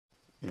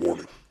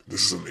Warning.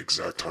 This is an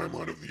exact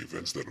timeline of the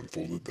events that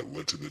unfolded that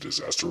led to the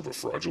disaster of a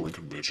fraudulent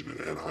convention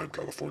in Anaheim,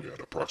 California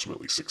at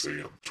approximately 6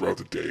 a.m. throughout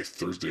the day,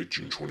 Thursday,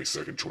 June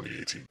 22nd,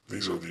 2018.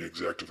 These are the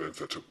exact events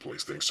that took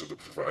place thanks to the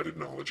provided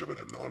knowledge of an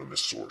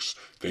anonymous source.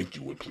 Thank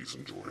you and please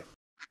enjoy.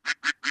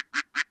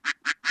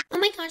 Oh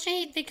my gosh, I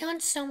hate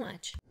VidCon so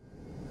much.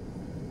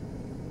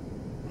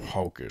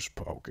 Hocus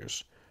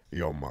pocus.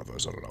 Your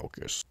mother's a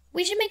locust.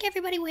 We should make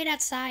everybody wait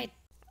outside.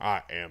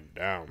 I am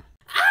down.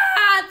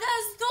 Ah,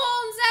 there's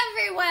storms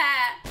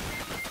everywhere!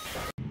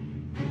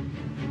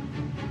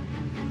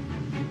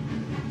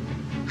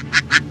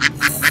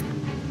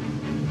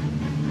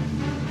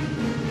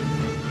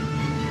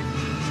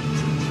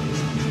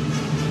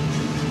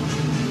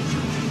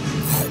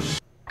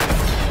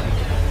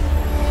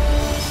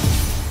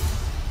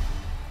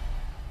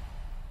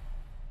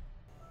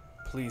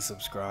 Please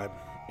subscribe.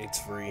 It's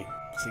free.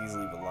 Please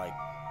leave a like.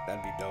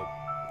 That'd be dope.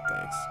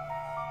 Thanks.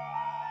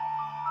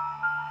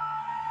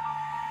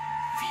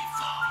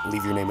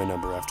 Leave your name and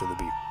number after the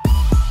beep.